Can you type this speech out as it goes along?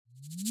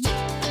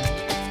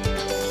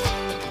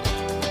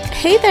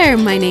Hey there,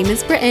 my name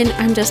is Britton.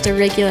 I'm just a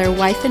regular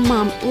wife and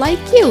mom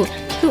like you,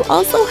 who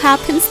also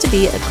happens to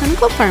be a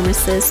clinical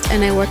pharmacist,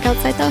 and I work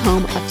outside the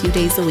home a few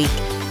days a week.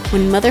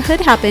 When motherhood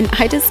happened,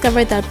 I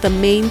discovered that the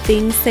main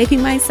thing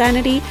saving my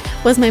sanity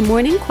was my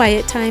morning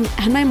quiet time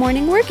and my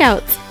morning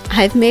workouts.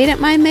 I've made it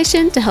my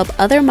mission to help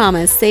other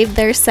mamas save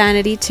their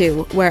sanity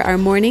too, where our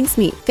mornings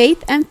meet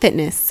faith and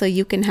fitness so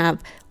you can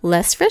have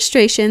less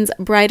frustrations,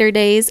 brighter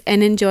days,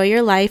 and enjoy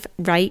your life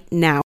right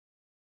now.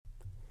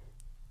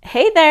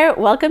 Hey there,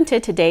 welcome to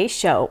today's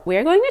show.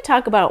 We're going to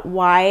talk about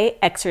why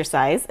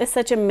exercise is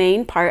such a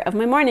main part of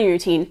my morning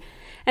routine.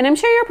 And I'm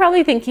sure you're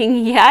probably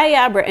thinking,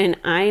 yeah, Britton,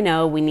 I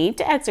know we need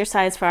to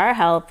exercise for our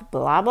health,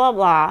 blah, blah,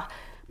 blah.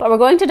 But we're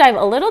going to dive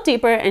a little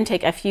deeper and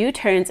take a few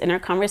turns in our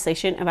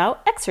conversation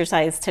about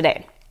exercise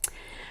today.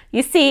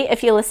 You see,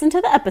 if you listen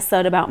to the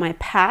episode about my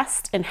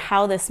past and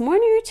how this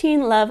morning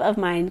routine love of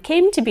mine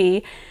came to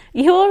be,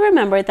 you will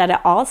remember that it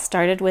all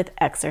started with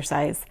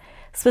exercise.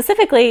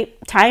 Specifically,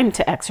 time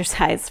to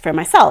exercise for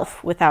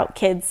myself without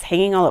kids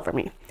hanging all over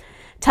me.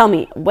 Tell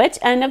me, which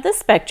end of the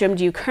spectrum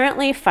do you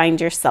currently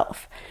find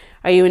yourself?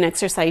 Are you an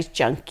exercise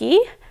junkie?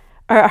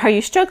 Or are you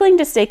struggling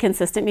to stay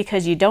consistent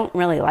because you don't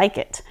really like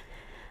it?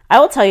 I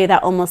will tell you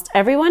that almost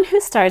everyone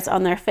who starts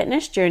on their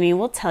fitness journey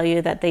will tell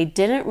you that they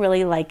didn't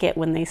really like it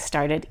when they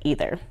started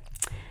either.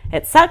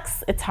 It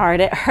sucks, it's hard,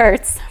 it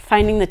hurts.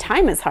 Finding the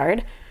time is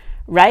hard,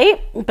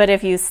 right? But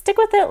if you stick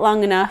with it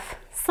long enough,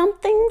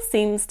 something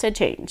seems to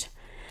change.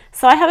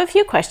 So I have a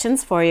few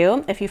questions for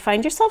you if you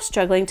find yourself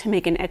struggling to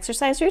make an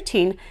exercise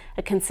routine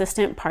a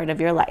consistent part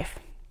of your life.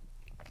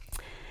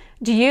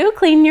 Do you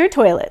clean your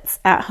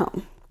toilets at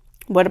home?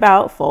 What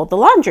about fold the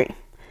laundry?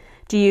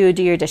 Do you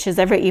do your dishes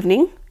every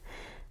evening?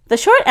 The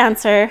short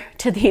answer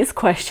to these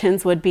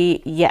questions would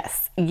be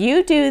yes,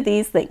 you do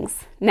these things.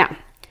 Now,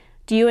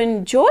 do you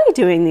enjoy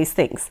doing these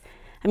things?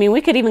 I mean,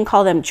 we could even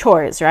call them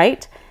chores,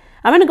 right?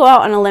 I'm going to go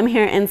out on a limb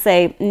here and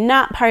say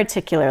not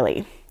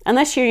particularly.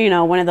 Unless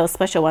you're, one of those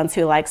special ones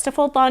who likes to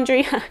fold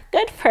laundry,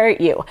 good for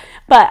you.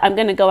 But I'm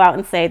going to go out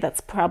and say that's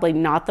probably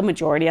not the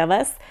majority of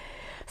us.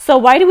 So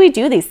why do we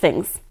do these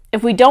things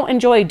if we don't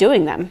enjoy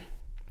doing them?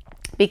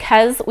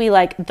 Because we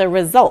like the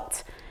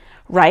result,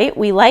 right?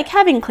 We like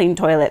having clean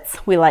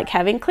toilets. We like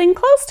having clean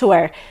clothes to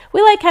wear.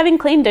 We like having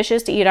clean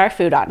dishes to eat our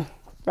food on,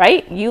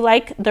 right? You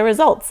like the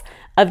results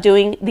of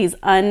doing these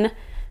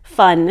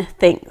unfun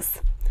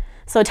things.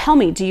 So tell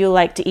me, do you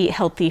like to eat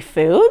healthy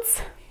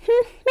foods?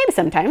 Maybe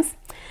sometimes.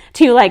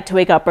 Do you like to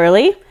wake up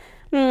early?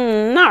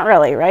 Not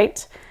really,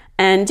 right?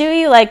 And do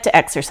you like to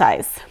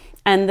exercise?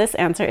 And this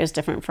answer is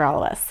different for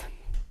all of us.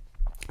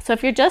 So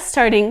if you're just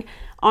starting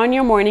on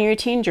your morning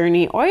routine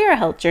journey or your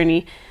health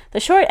journey, the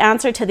short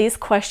answer to these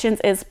questions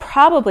is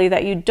probably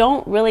that you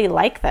don't really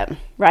like them,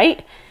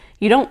 right?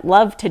 You don't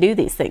love to do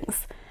these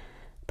things.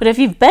 But if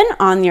you've been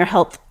on your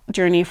health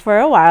journey for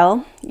a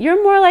while,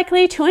 you're more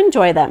likely to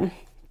enjoy them.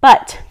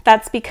 But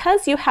that's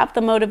because you have the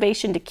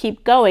motivation to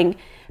keep going,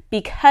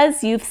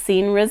 because you've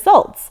seen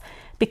results,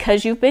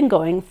 because you've been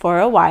going for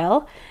a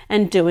while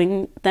and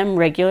doing them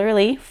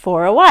regularly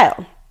for a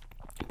while.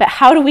 But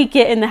how do we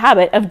get in the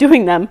habit of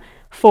doing them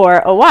for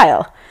a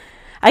while?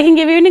 I can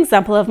give you an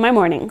example of my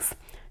mornings.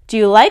 Do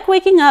you like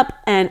waking up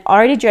and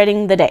already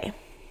dreading the day?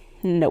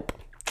 Nope.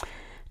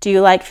 Do you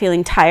like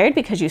feeling tired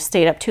because you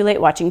stayed up too late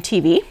watching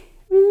TV?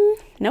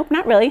 Nope,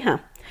 not really, huh?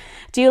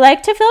 Do you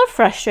like to feel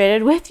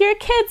frustrated with your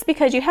kids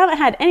because you haven't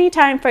had any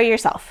time for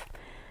yourself?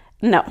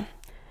 No.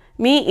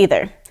 Me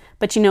either.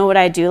 But you know what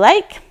I do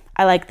like?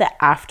 I like the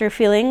after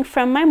feeling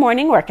from my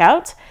morning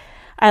workout.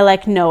 I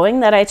like knowing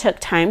that I took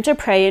time to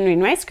pray and read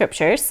my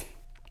scriptures.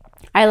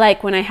 I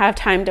like when I have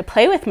time to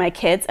play with my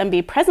kids and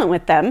be present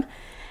with them.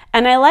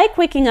 And I like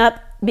waking up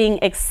being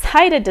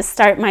excited to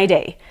start my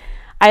day.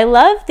 I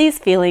love these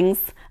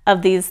feelings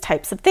of these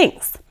types of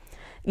things.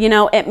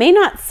 It may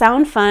not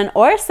sound fun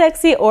or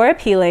sexy or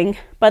appealing,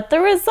 but the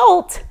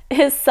result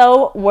is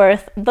so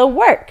worth the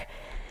work.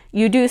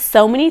 You do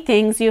so many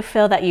things you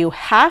feel that you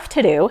have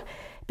to do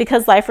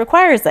because life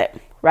requires it,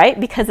 right?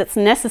 Because it's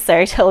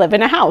necessary to live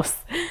in a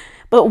house.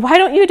 But why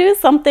don't you do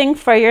something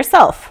for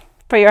yourself,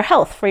 for your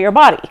health, for your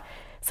body?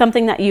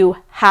 Something that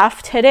you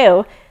have to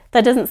do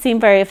that doesn't seem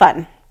very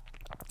fun.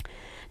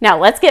 Now,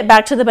 let's get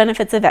back to the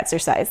benefits of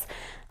exercise.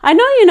 I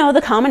know you know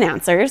the common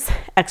answers.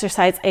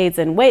 Exercise aids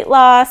in weight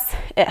loss.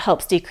 It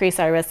helps decrease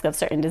our risk of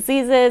certain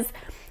diseases,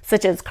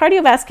 such as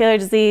cardiovascular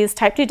disease,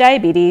 type 2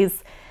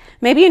 diabetes.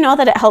 Maybe you know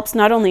that it helps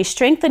not only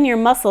strengthen your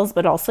muscles,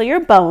 but also your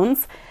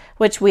bones,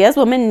 which we as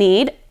women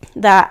need,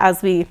 that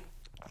as we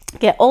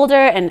get older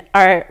and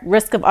our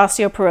risk of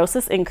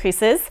osteoporosis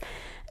increases.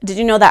 Did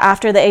you know that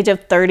after the age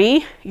of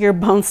 30, your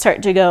bones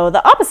start to go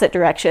the opposite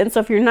direction?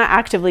 So if you're not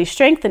actively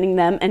strengthening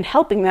them and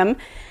helping them,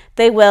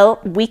 they will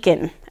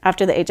weaken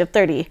after the age of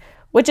 30,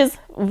 which is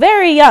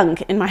very young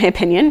in my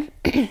opinion.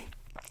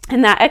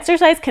 And that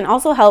exercise can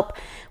also help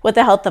with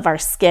the health of our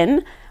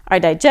skin, our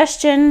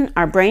digestion,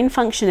 our brain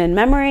function and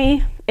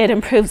memory. It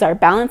improves our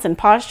balance and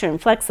posture and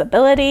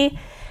flexibility.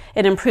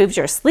 It improves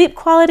your sleep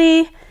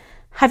quality.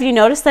 Have you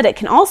noticed that it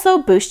can also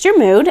boost your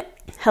mood,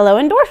 hello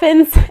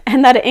endorphins,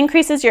 and that it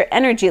increases your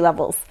energy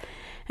levels.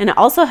 And it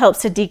also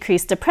helps to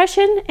decrease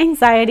depression,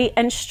 anxiety,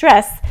 and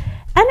stress,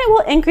 and it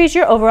will increase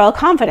your overall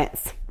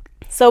confidence.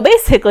 So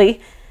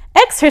basically,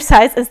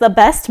 exercise is the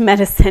best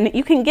medicine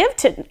you can give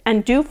to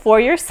and do for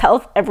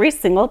yourself every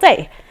single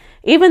day.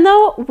 Even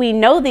though we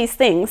know these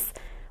things,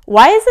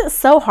 why is it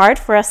so hard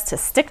for us to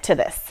stick to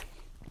this?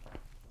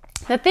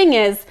 The thing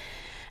is,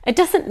 it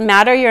doesn't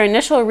matter your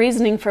initial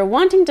reasoning for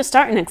wanting to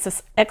start an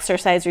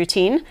exercise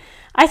routine.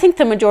 I think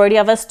the majority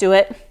of us do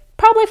it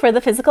probably for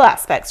the physical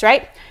aspects,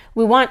 right?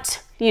 We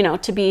want,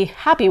 to be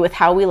happy with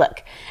how we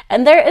look.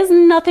 And there is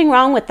nothing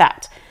wrong with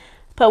that.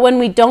 But when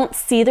we don't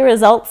see the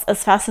results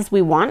as fast as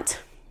we want,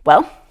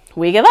 well,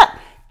 we give up.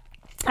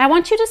 I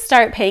want you to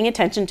start paying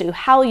attention to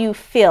how you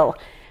feel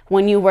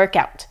when you work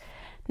out.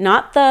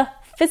 Not the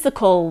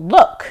physical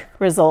look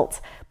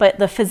result, but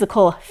the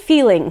physical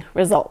feeling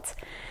result.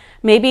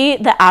 Maybe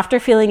the after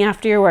feeling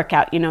after your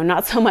workout,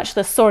 not so much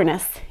the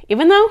soreness,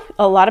 even though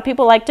a lot of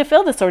people like to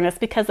feel the soreness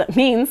because it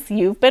means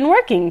you've been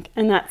working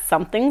and that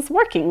something's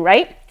working,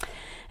 right?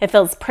 It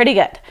feels pretty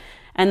good.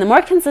 And the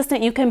more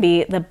consistent you can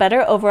be, the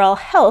better overall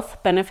health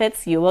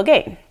benefits you will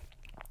gain.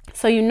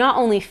 So you not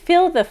only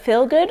feel the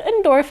feel-good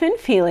endorphin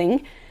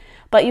feeling,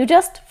 but you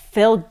just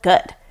feel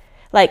good.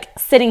 Like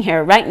sitting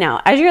here right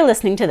now as you're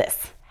listening to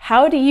this.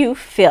 How do you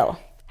feel?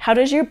 How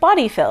does your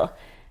body feel?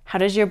 How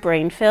does your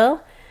brain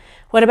feel?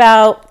 What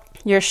about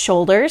your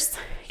shoulders,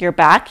 your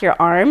back, your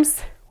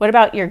arms? What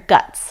about your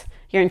guts,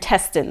 your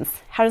intestines?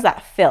 How does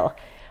that feel?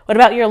 What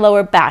about your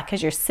lower back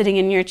as you're sitting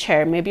in your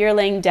chair? Maybe you're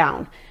laying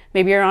down.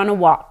 Maybe you're on a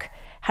walk.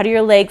 How do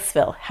your legs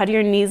feel? How do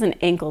your knees and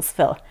ankles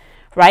feel?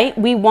 Right?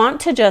 We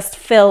want to just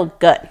feel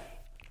good.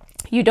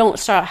 You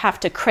don't have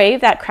to crave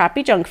that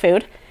crappy junk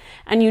food,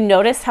 and you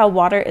notice how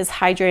water is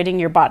hydrating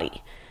your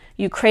body.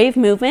 You crave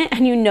movement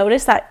and you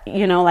notice that,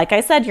 like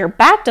I said, your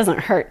back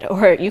doesn't hurt,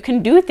 or you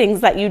can do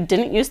things that you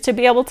didn't used to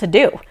be able to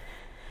do.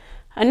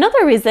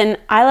 Another reason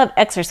I love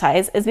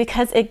exercise is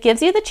because it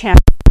gives you the chance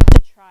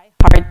to try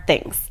hard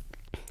things.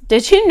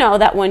 Did you know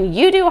that when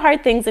you do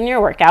hard things in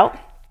your workout,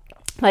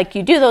 like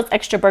you do those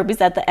extra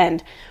burpees at the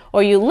end,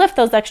 or you lift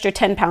those extra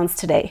 10 pounds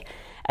today,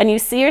 and you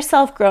see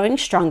yourself growing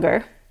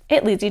stronger,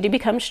 it leads you to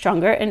become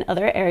stronger in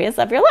other areas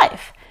of your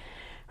life.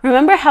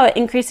 Remember how it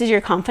increases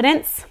your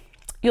confidence?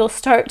 You'll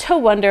start to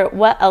wonder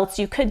what else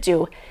you could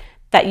do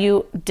that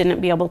you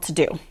didn't be able to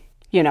do.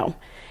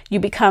 You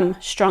become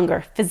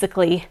stronger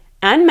physically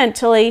and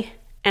mentally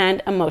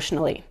and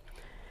emotionally.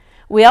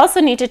 We also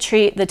need to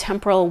treat the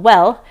temporal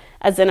well,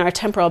 as in our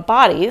temporal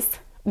bodies,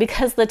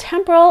 because the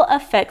temporal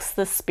affects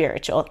the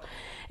spiritual.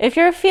 If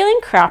you're feeling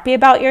crappy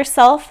about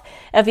yourself,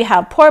 if you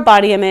have poor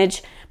body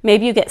image,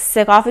 maybe you get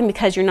sick often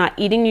because you're not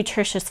eating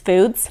nutritious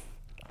foods,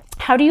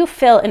 how do you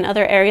feel in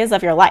other areas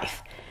of your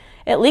life?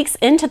 It leaks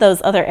into those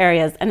other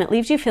areas and it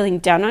leaves you feeling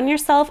down on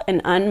yourself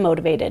and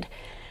unmotivated.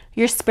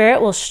 Your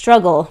spirit will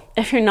struggle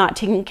if you're not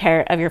taking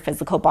care of your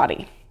physical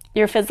body.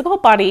 Your physical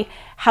body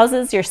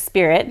houses your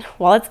spirit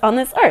while it's on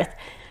this earth.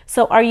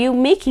 So are you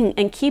making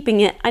and keeping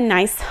it a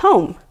nice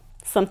home?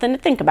 Something to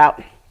think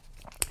about.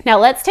 Now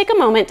let's take a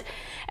moment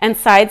and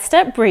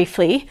sidestep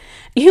briefly.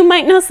 You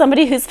might know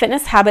somebody whose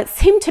fitness habits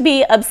seem to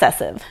be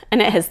obsessive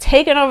and it has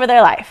taken over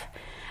their life.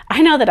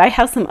 I know that I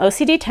have some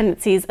OCD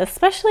tendencies,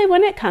 especially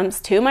when it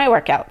comes to my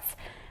workouts.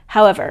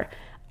 However,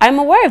 I'm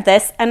aware of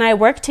this and I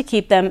work to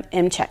keep them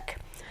in check.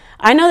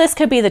 I know this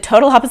could be the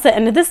total opposite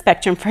end of the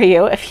spectrum for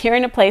you if you're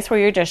in a place where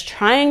you're just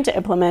trying to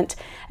implement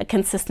a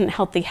consistent,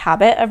 healthy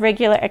habit of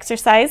regular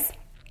exercise.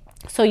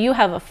 So you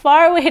have a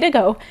far way to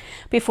go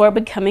before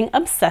becoming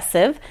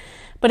obsessive.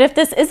 But if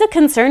this is a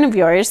concern of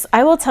yours,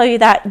 I will tell you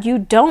that you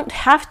don't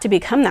have to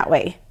become that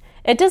way.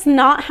 It does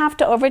not have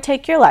to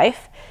overtake your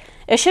life.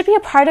 It should be a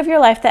part of your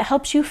life that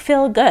helps you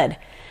feel good,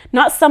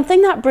 not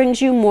something that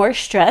brings you more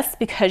stress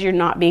because you're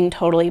not being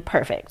totally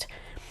perfect.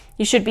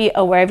 You should be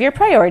aware of your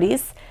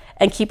priorities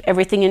and keep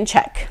everything in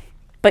check.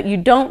 But you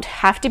don't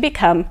have to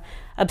become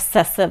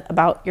obsessive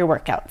about your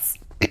workouts.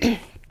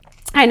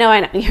 I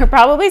know. You're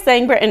probably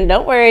saying, Britton,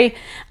 don't worry.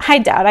 I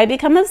doubt I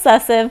become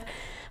obsessive.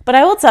 But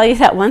I will tell you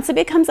that once it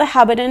becomes a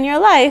habit in your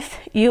life,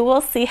 you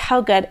will see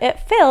how good it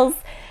feels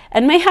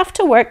and may have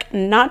to work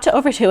not to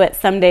overdo it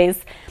some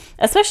days,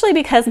 especially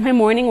because my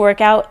morning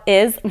workout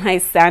is my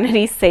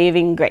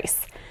sanity-saving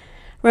grace.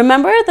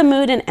 Remember the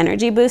mood and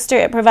energy booster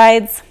it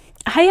provides?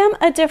 I am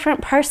a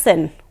different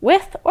person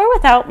with or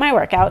without my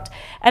workout,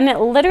 and it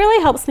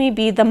literally helps me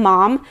be the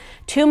mom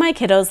to my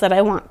kiddos that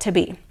I want to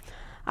be.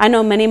 I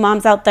know many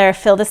moms out there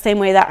feel the same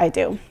way that I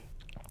do.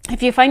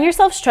 If you find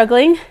yourself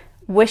struggling,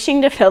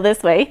 wishing to feel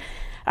this way,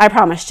 I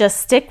promise, just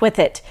stick with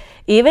it.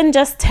 Even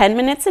just 10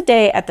 minutes a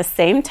day at the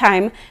same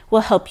time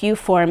will help you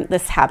form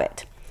this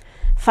habit.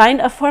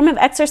 Find a form of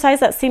exercise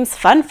that seems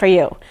fun for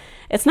you.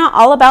 It's not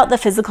all about the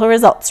physical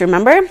results,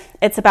 remember?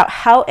 It's about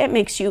how it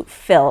makes you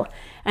feel,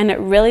 and it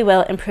really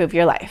will improve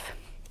your life.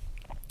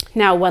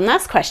 Now, one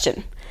last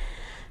question.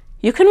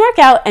 You can work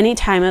out any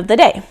time of the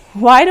day.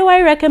 Why do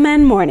I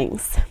recommend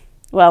mornings?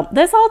 Well,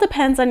 this all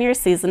depends on your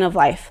season of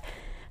life.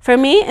 For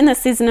me, in the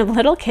season of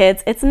little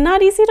kids, it's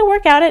not easy to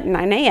work out at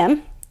 9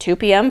 a.m., 2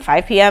 p.m.,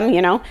 5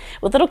 p.m.,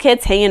 with little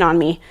kids hanging on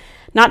me.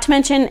 Not to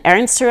mention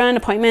errands to run,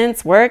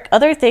 appointments, work,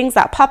 other things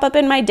that pop up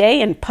in my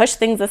day and push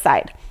things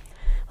aside.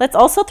 Let's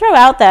also throw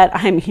out that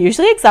I'm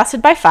usually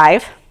exhausted by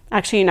 5.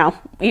 Actually,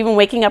 even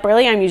waking up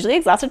early, I'm usually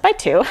exhausted by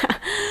 2.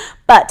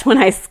 But when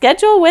I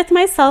schedule with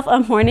myself a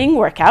morning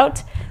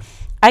workout,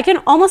 I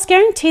can almost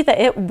guarantee that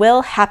it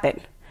will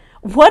happen.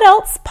 What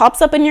else pops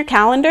up in your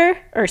calendar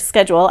or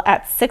schedule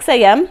at 6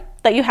 a.m.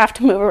 that you have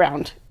to move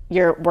around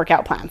your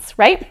workout plans,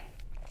 right?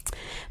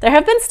 There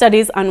have been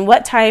studies on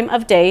what time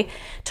of day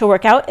to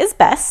work out is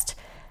best.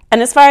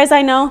 And as far as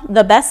I know,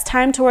 the best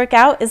time to work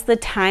out is the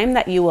time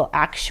that you will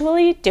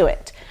actually do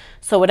it.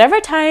 So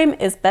whatever time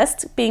is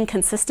best being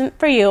consistent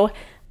for you,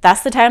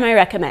 that's the time I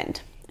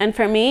recommend. And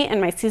for me, in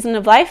my season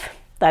of life,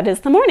 that is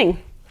the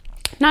morning.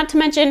 Not to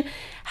mention,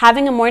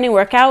 having a morning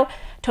workout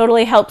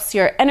totally helps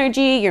your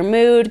energy, your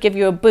mood, give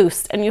you a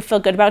boost, and you feel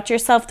good about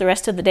yourself the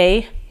rest of the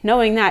day,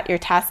 knowing that your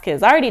task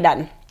is already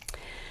done.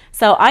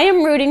 So I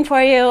am rooting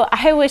for you.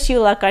 I wish you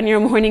luck on your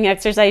morning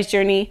exercise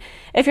journey.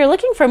 If you're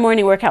looking for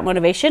morning workout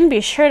motivation, be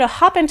sure to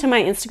hop into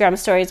my Instagram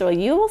stories where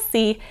you will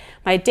see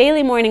my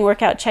daily morning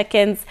workout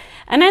check-ins,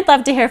 and I'd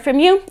love to hear from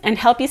you and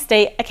help you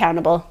stay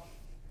accountable.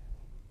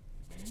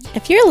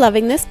 If you're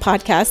loving this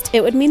podcast,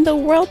 it would mean the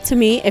world to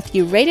me if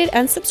you rated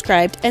and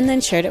subscribed and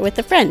then shared it with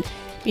a friend.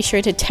 Be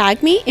sure to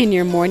tag me in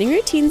your morning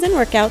routines and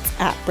workouts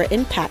at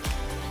Britton Pack.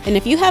 And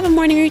if you have a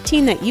morning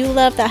routine that you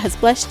love that has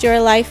blessed your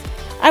life,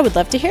 I would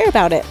love to hear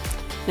about it.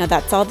 Now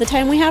that's all the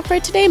time we have for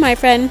today, my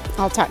friend.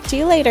 I'll talk to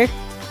you later.